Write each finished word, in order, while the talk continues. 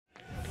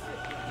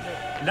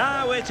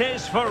Now it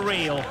is for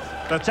real.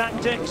 The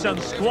tactics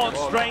and squad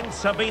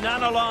strengths have been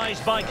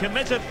analysed by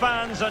committed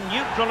fans and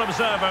neutral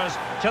observers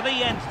to the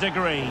nth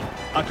degree.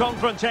 A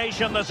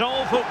confrontation that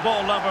all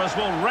football lovers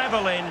will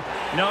revel in,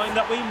 knowing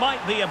that we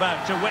might be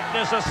about to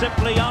witness a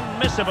simply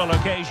unmissable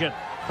occasion.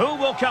 Who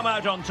will come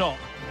out on top?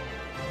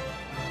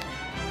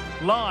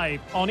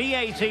 Live on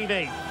EA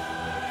TV.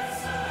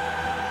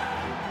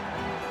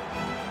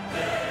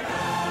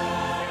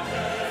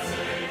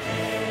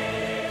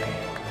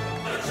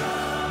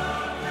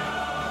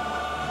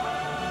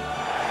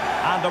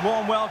 And a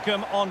warm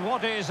welcome on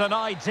what is an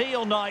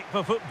ideal night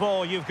for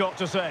football, you've got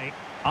to say.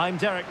 I'm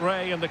Derek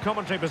Ray in the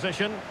commentary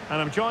position,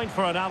 and I'm joined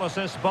for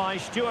analysis by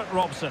Stuart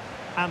Robson.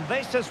 And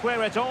this is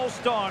where it all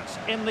starts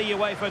in the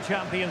UEFA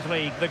Champions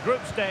League, the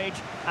group stage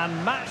and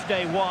match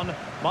day one.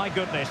 My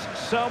goodness,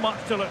 so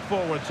much to look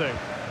forward to.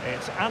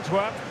 It's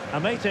Antwerp,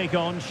 and they take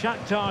on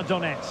Shakhtar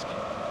Donetsk.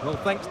 Well,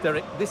 thanks,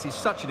 Derek. This is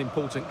such an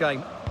important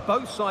game.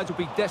 Both sides will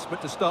be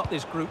desperate to start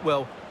this group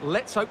well.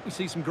 Let's hope we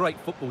see some great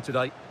football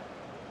today.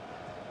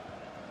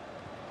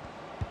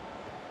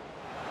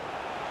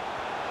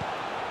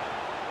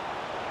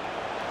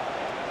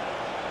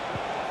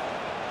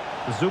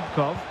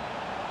 Zubkov.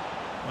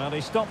 Well,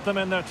 he stopped them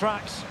in their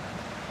tracks.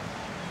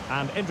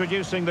 And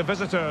introducing the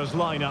visitors'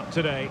 lineup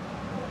today.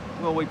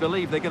 Well, we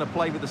believe they're going to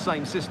play with the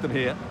same system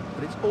here,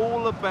 but it's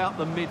all about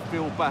the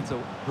midfield battle.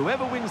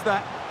 Whoever wins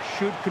that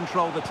should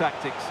control the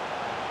tactics.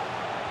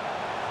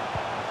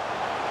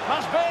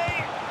 Must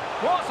be!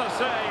 What a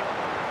save!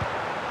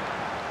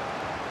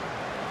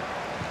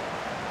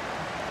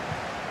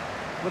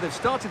 Well, they've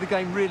started the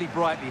game really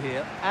brightly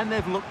here, and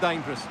they've looked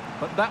dangerous.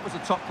 But that was a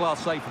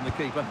top-class save from the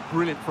keeper.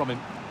 Brilliant from him.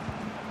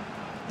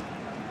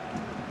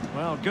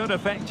 Well, good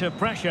effective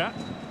pressure.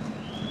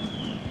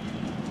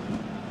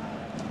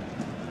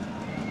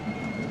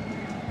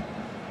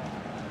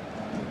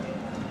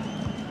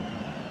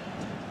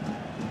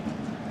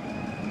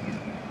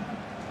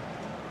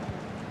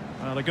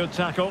 Well, a good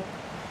tackle.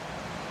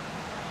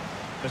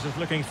 This is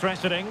looking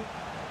threatening.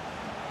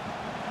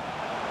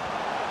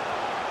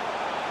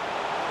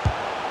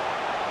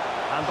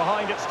 And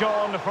behind it's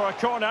gone for a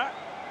corner.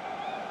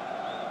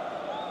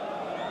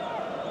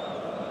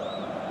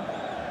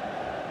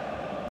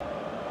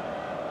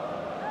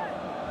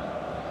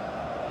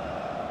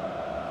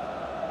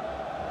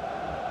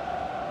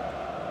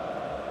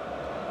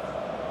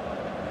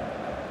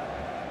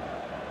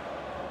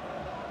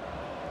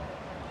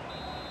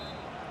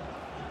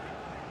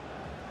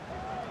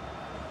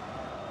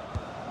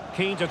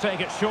 Keen to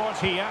take it short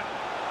here.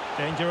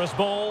 Dangerous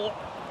ball.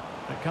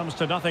 It comes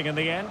to nothing in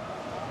the end.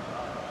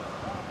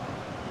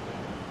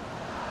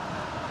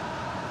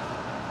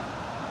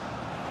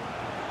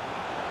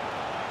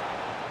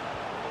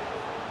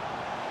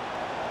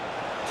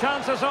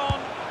 Chances on,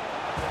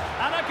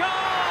 and a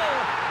goal!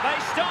 They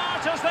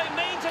start as they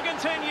mean to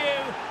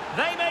continue.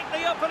 They make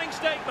the opening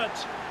statement.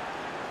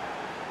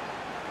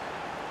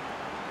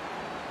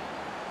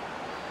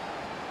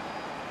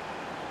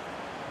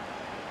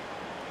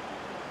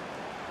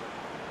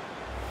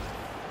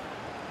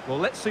 Well,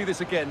 let's see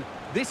this again.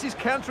 This is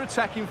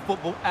counter-attacking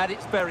football at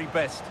its very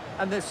best.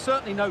 And there's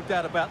certainly no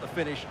doubt about the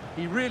finish.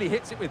 He really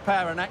hits it with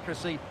power and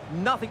accuracy.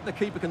 Nothing the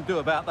keeper can do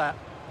about that.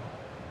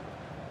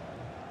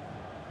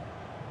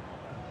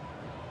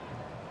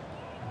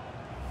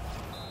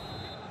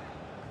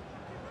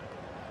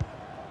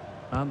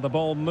 And the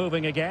ball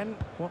moving again.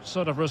 What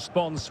sort of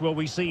response will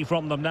we see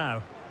from them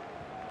now?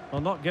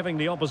 Well, not giving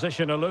the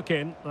opposition a look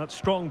in. That's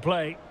strong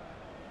play.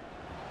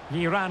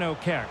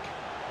 Kerk.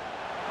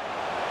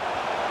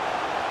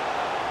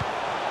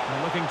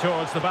 And looking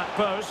towards the back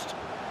post.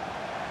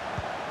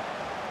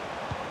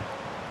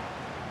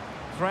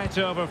 Threat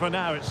over for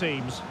now, it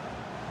seems.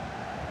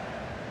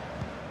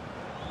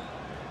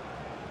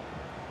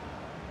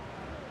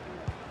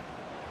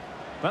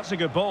 That's a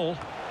good ball.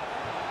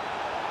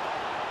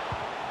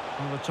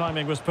 Well, the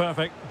timing was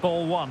perfect.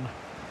 Ball one.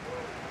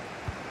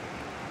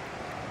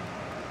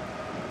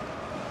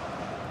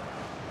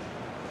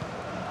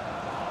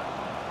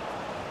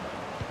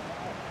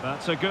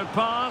 That's a good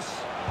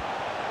pass.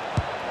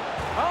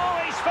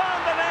 Oh, he's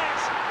found the net!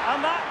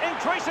 And that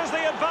increases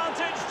the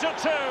advantage to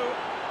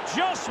 2.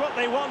 Just what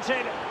they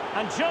wanted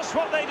and just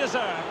what they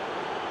deserve.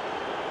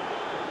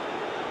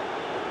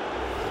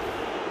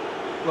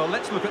 Well,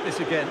 let's look at this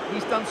again.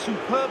 He's done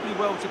superbly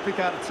well to pick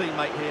out a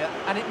teammate here,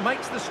 and it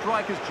makes the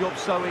striker's job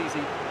so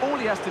easy. All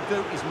he has to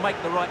do is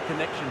make the right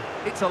connection.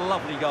 It's a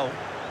lovely goal.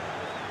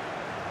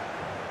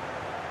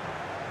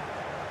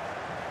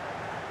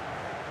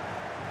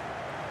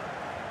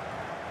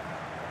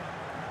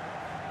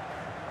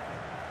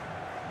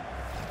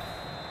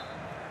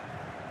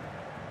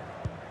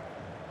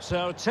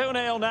 So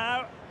 2-0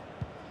 now.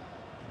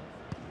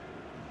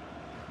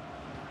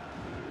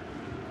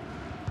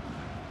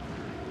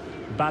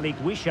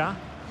 Balikwisha.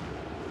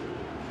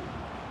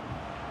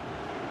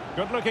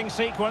 Good-looking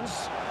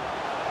sequence.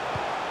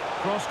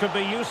 Cross could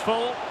be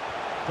useful.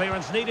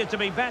 Clearance needed to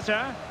be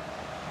better.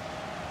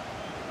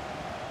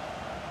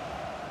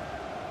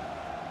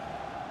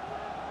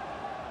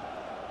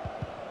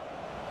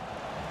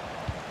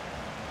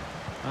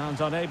 And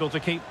unable to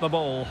keep the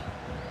ball.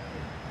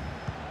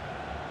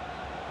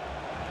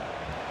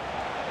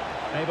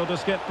 Able to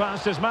skip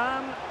past his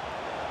man.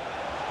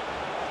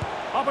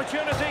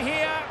 Opportunity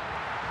here.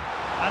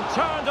 And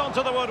turned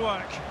onto the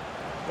woodwork.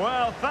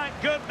 Well, thank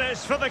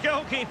goodness for the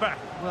goalkeeper.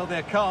 Well,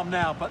 they're calm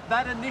now, but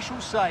that initial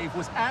save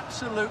was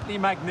absolutely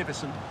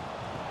magnificent.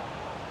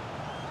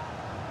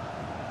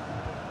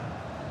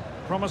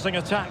 Promising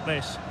attack,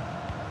 this.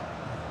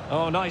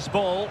 Oh, nice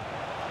ball.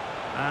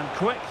 And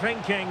quick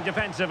thinking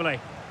defensively.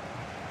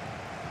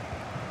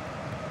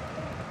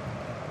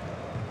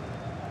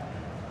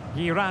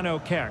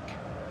 Kerk.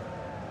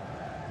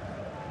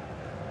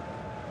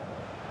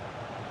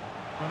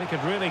 Well, he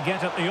could really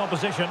get at the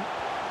opposition.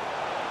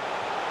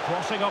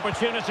 Crossing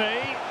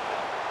opportunity.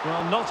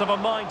 Well, not of a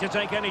mind to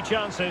take any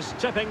chances,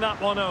 tipping that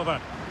one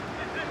over.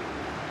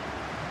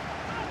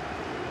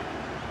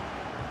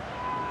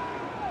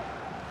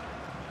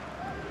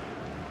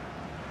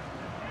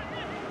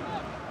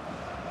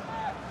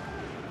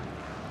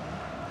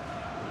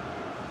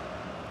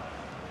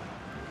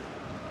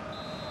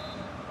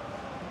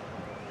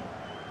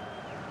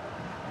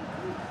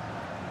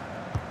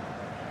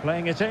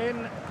 Playing it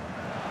in.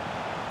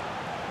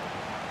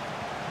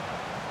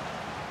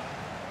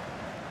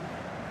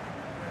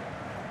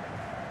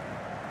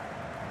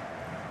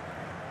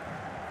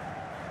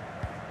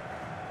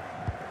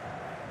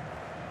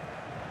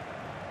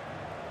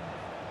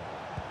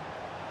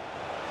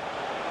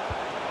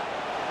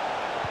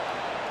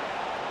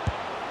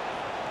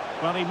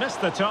 Well, he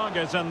missed the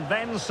target and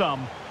then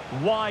some.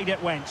 Wide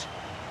it went.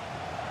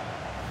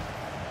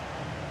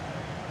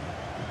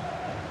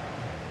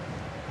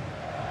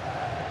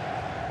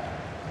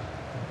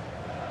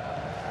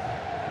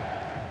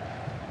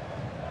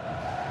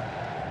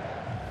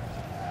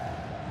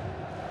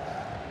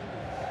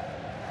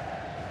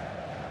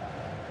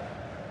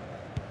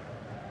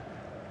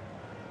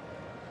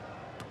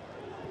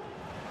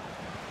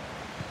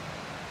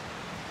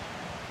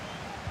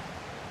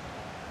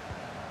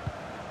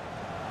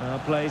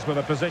 Plays with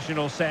a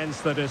positional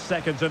sense that is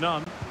second to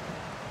none.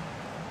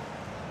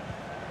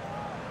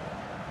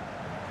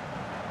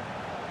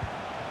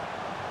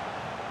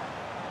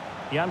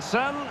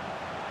 Janssen.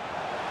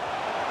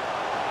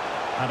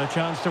 Had a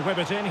chance to whip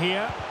it in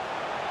here.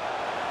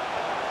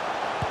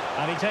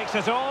 And he takes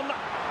it on.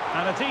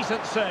 And a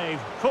decent save.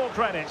 Full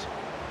credit.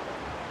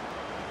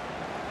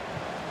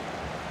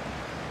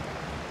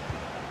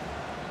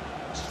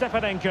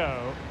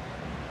 Stepanenko.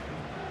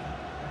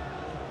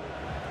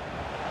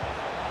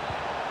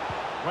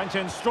 Went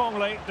in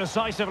strongly,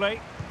 decisively.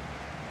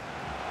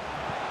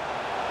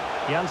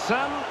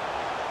 Janssen.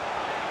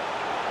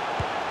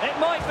 It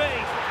might be.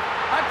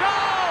 A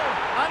goal!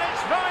 And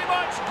it's very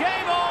much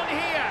game on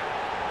here.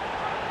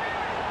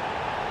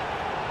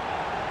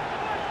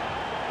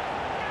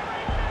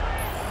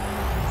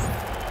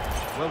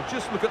 Well,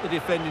 just look at the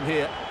defending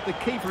here. The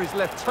keeper is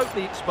left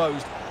totally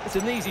exposed. It's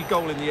an easy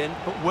goal in the end,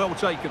 but well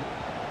taken.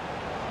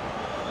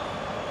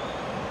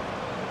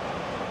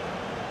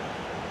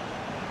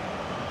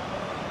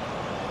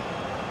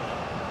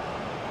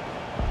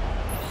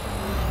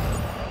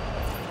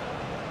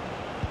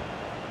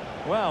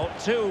 Well,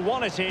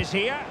 2-1 it is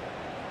here.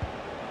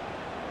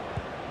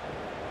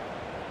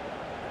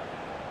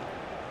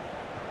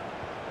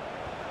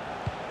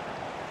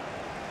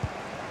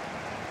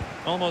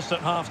 Almost at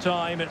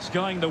half-time, it's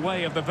going the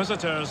way of the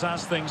visitors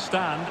as things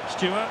stand.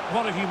 Stuart,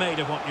 what have you made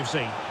of what you've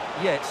seen?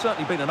 Yeah, it's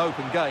certainly been an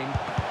open game,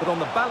 but on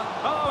the balance...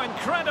 Oh,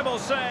 incredible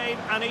save,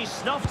 and he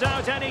snuffed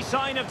out any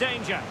sign of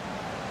danger.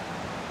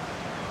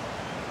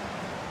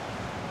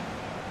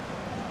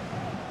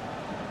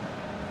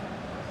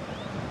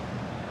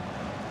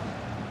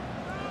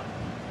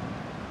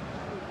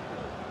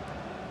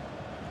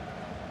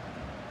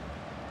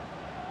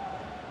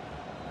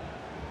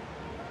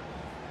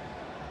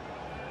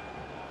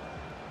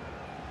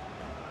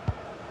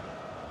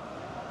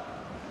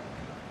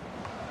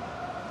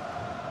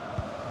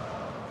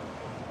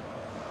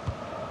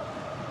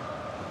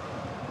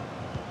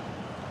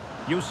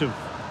 Yusuf.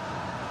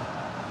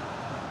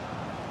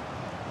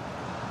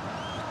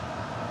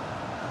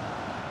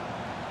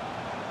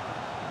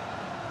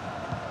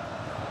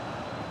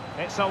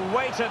 It's a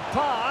weighted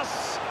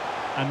pass.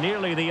 And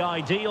nearly the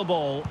ideal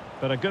ball,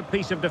 but a good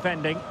piece of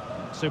defending.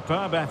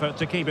 Superb effort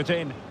to keep it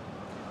in.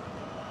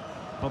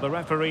 Well, the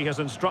referee has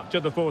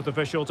instructed the fourth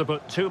official to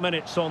put 2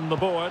 minutes on the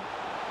board.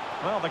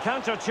 Well, the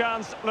counter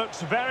chance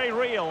looks very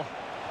real.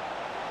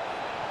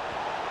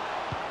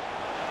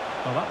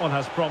 Well, that one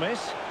has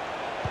promise.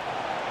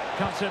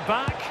 Cuts it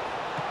back.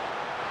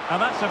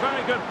 And that's a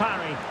very good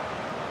parry.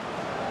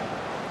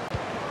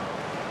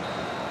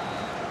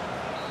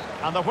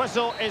 And the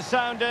whistle is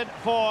sounded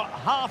for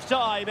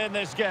half-time in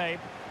this game.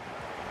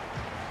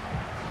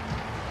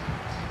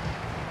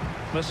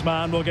 This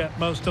man will get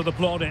most of the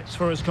plaudits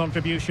for his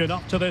contribution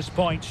up to this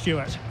point,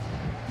 Stuart.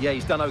 Yeah,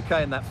 he's done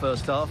okay in that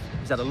first half.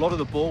 He's had a lot of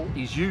the ball,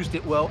 he's used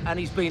it well, and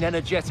he's been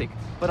energetic.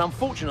 But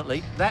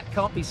unfortunately, that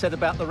can't be said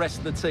about the rest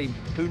of the team,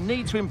 who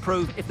need to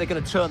improve if they're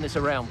going to turn this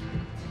around.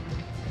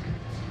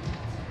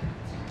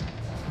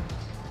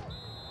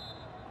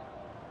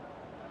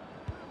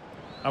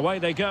 Away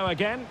they go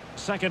again.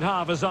 Second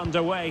half is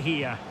underway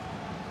here.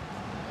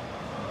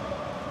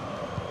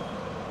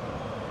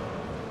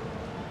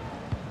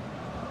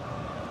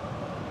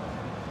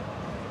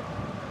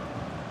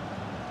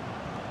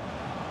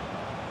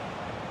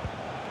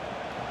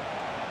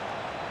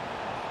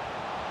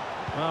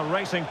 Well,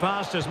 racing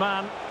past his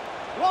man.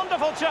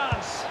 Wonderful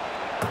chance.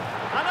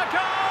 And a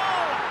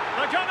goal!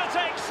 They're going to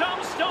take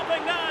some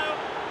stopping now.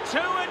 2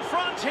 in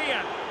front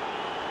here.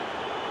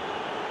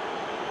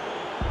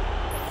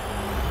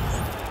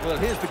 Well,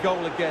 here's the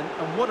goal again,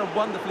 and what a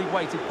wonderfully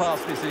weighted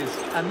pass this is.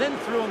 And then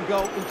through on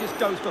goal, he just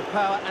goes for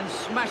power and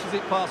smashes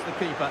it past the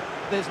keeper.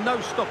 There's no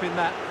stopping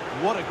that.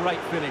 What a great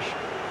finish.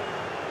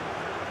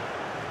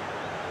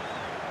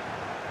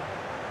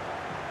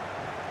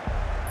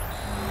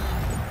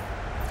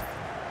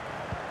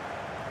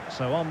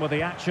 So on with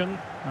the action,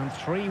 and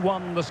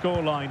 3-1 the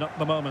scoreline at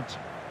the moment.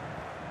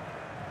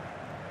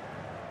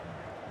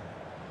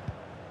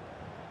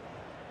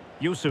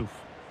 Yusuf.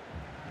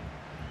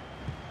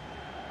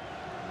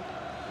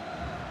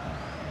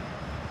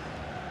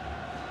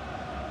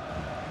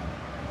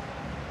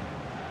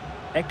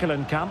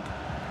 Ekkelenkamp.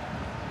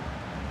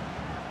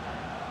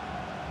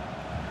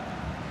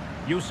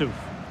 Yusuf.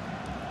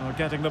 Oh,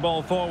 getting the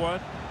ball forward.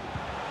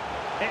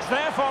 It's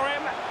there for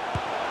him.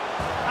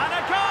 And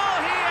a goal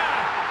here!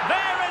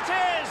 There it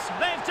is!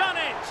 They've done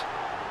it!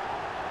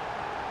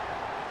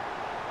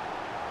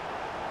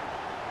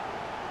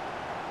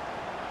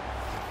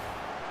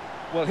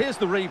 Well, here's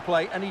the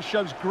replay, and he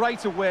shows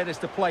great awareness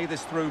to play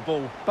this through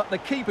ball. But the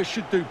keeper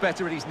should do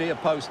better at his near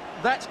post.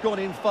 That's gone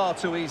in far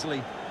too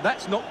easily.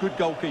 That's not good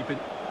goalkeeping.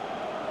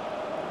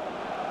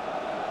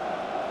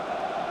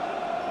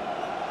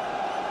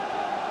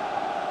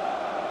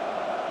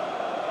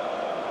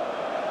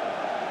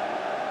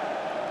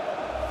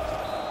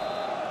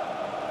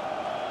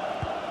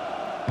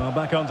 Well,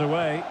 back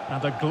underway,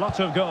 and a glut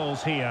of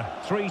goals here.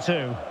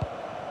 3-2.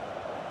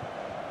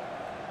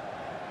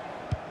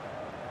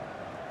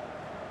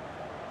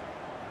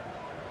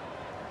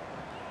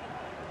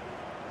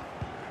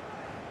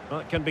 Well,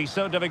 it can be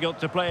so difficult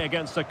to play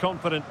against a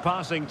confident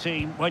passing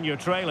team when you're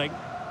trailing.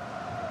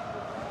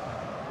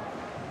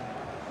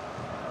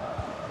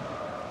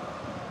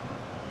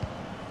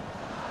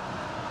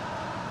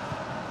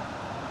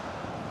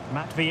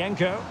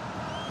 Matvienko.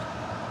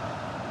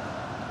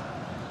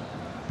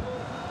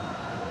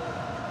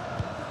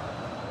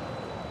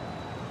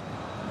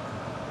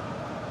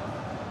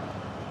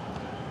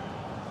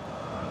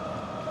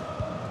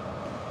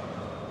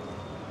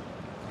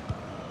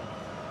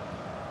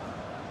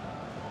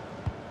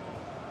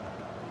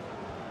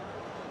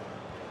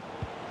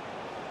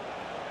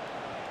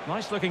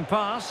 Nice-looking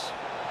pass.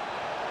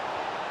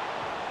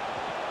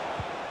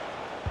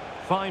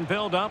 Fine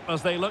build-up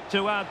as they look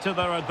to add to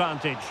their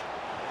advantage.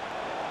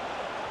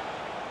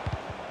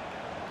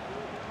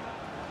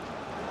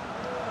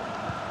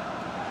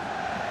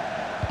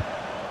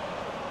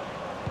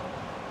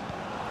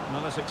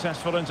 Another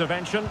successful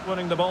intervention,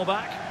 winning the ball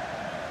back.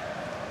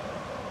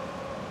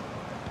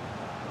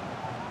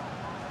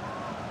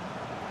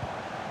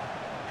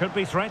 Could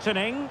be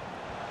threatening.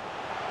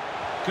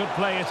 Could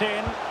play it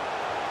in.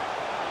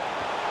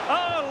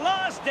 Oh,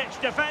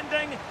 last-ditch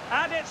defending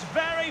at its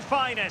very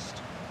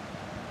finest.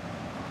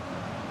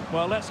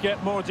 Well, let's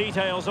get more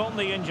details on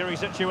the injury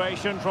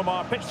situation from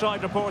our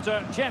pitchside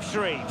reporter, Jeff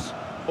Shreves.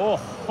 Oh,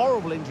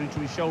 horrible injury to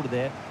his shoulder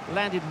there.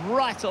 Landed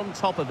right on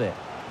top of it.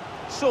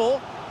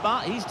 Sore,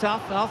 but he's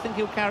tough, and I think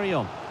he'll carry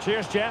on.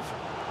 Cheers, Jeff.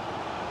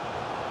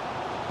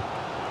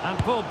 And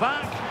pulled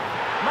back.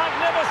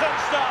 Magnificent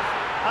stuff.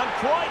 And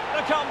quite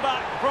the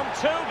comeback from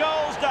 2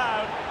 goals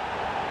down.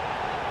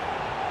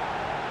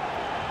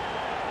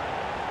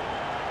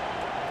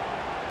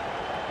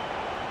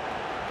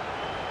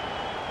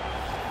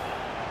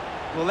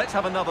 Well, let's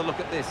have another look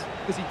at this,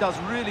 because he does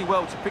really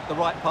well to pick the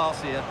right pass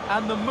here.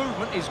 And the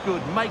movement is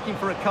good, making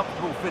for a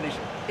comfortable finish.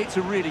 It's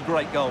a really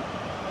great goal.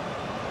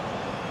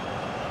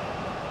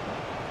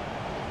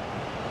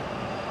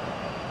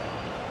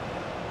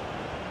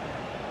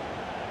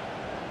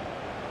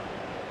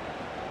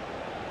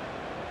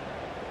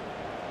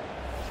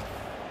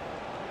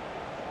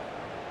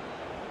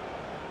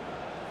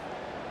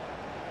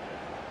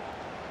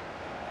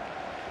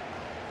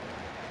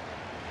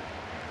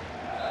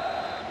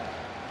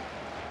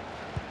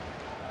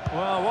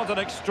 Well, what an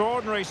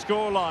extraordinary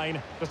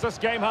scoreline. Does this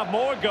game have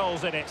more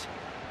goals in it?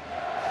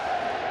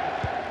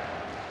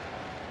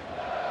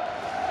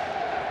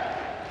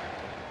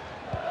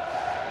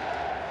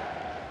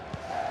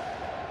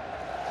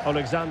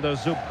 Alexander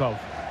Zubkov.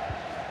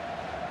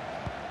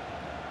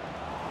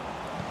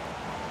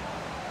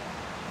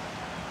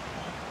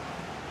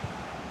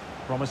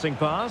 Promising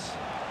pass.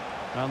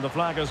 And the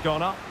flag has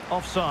gone up.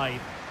 Offside.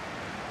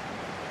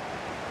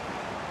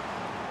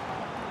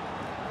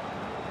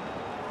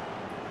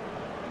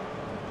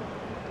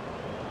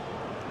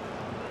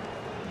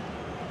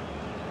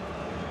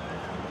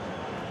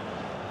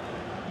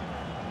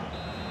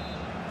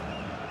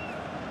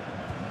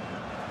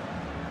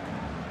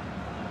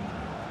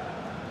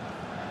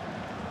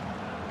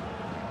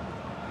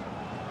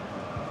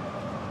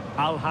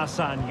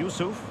 Al-Hassan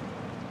Yusuf.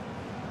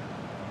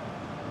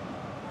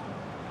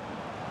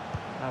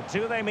 Now,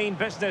 do they mean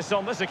business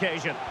on this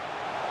occasion?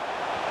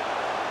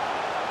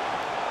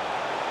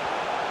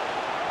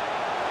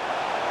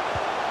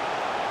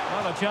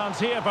 Well, a chance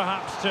here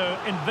perhaps to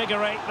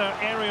invigorate their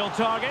aerial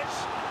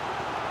targets.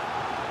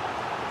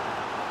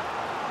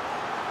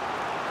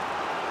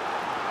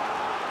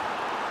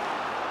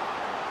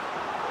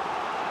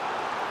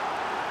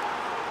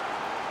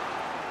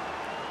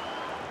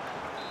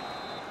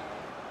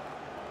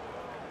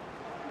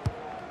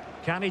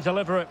 Can he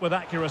deliver it with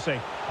accuracy?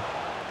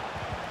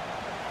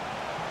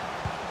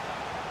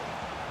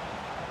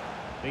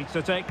 Needs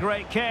to take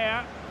great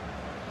care.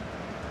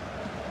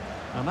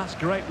 And that's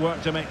great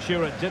work to make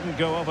sure it didn't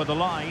go over the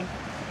line.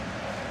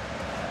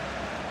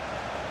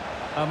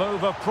 A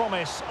move of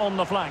promise on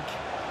the flank.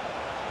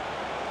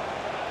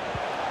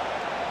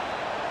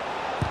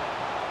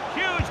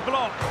 Huge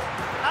block.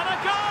 And a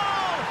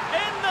goal!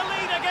 In the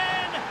lead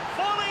again!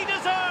 Fully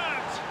deserved!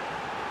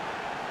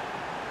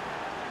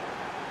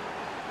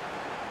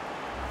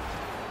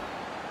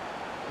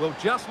 Well,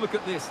 just look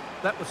at this.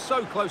 That was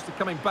so close to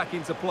coming back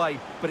into play,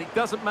 but it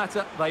doesn't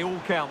matter. They all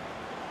count.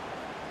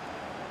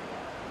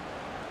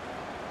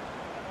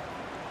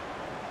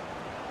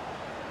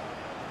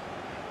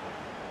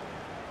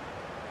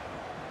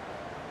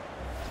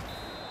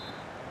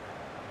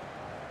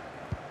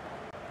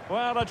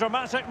 Well, a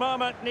dramatic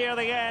moment near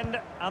the end,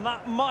 and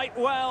that might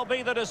well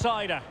be the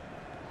decider.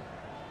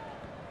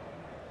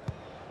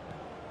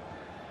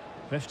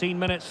 15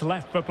 minutes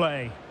left for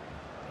play.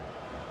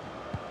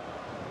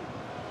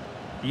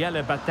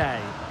 Yele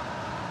Bataille.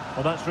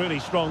 Well, that's really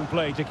strong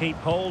play to keep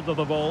hold of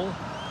the ball.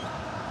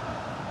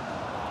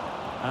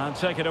 And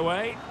take it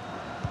away.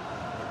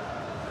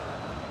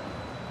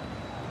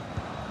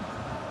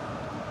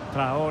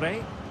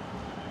 Traore.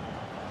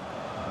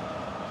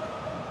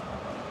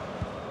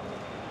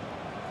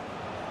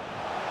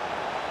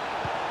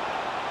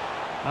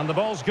 And the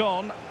ball's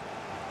gone.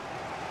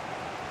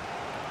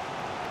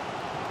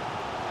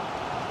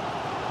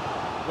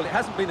 Well, it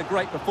hasn't been a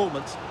great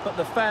performance, but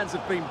the fans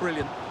have been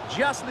brilliant.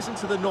 Just listen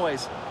to the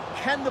noise.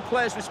 Can the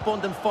players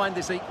respond and find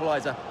this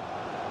equaliser?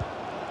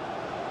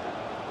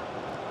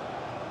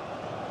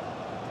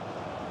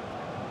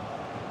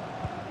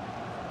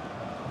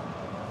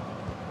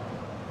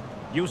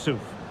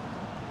 Yusuf.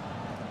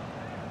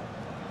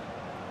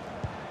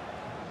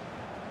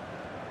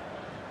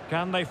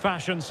 Can they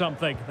fashion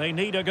something? They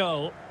need a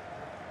goal.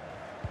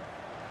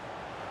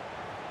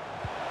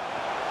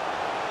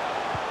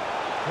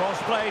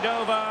 Cross played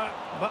over,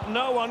 but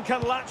no one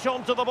can latch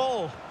onto the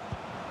ball.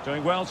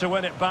 Doing well to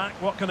win it back.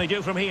 What can they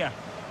do from here?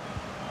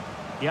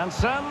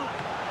 Janssen,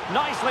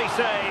 nicely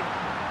saved.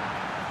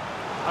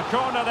 A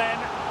corner then,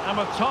 and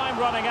with time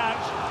running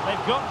out,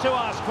 they've got to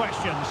ask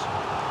questions.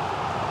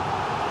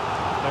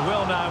 They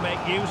will now make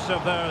use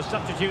of their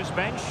substitutes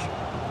bench.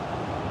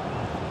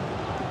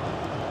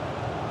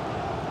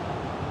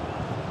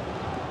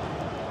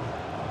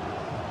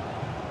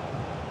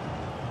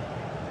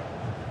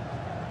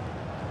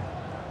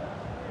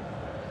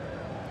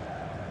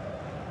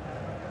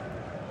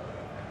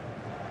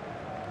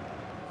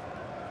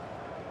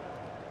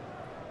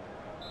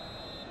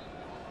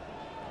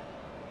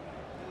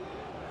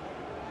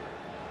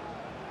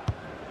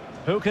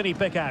 Who can he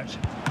pick out?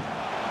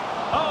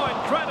 Oh,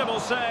 incredible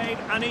save,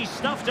 and he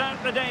snuffed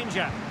out the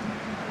danger.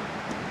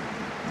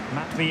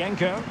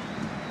 Matvienko.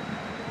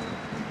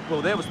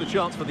 Well, there was the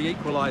chance for the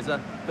equaliser,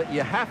 but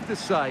you have to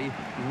say,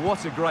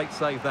 what a great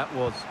save that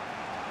was.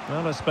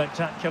 Well, as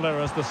spectacular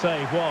as the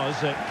save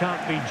was, it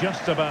can't be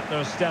just about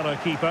their stellar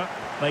keeper.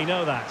 They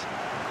know that.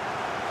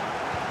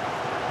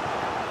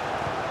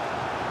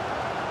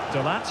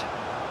 Delat.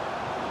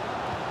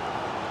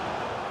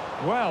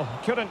 Well,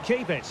 couldn't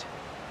keep it.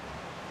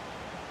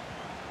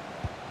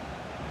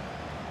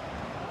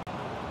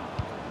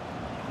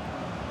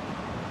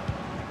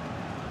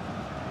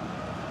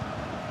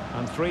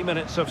 And 3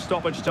 minutes of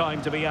stoppage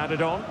time to be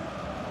added on.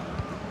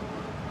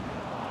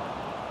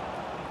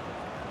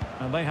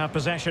 And they have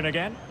possession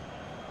again.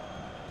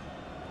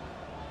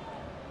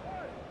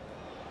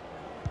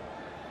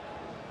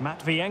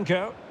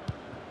 Matvienko.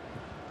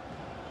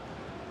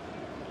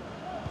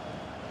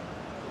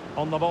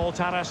 On the ball,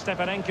 Taras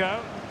Stepanenko.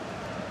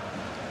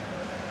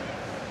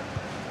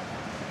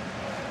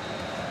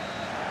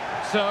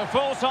 So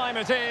full-time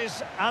it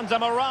is, and a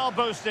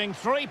morale-boosting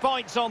 3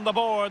 points on the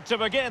board to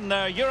begin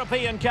their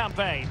European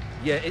campaign.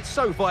 Yeah, it's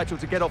so vital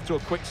to get off to a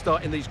quick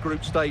start in these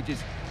group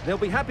stages. They'll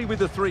be happy with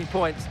the 3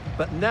 points,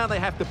 but now they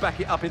have to back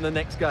it up in the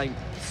next game.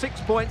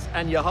 6 points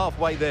and you're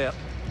halfway there.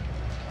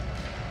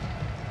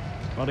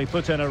 Well, he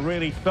put in a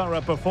really thorough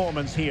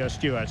performance here,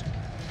 Stuart.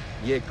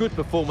 Yeah, good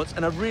performance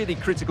and a really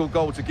critical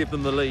goal to give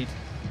them the lead.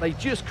 They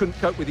just couldn't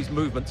cope with his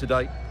movement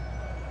today.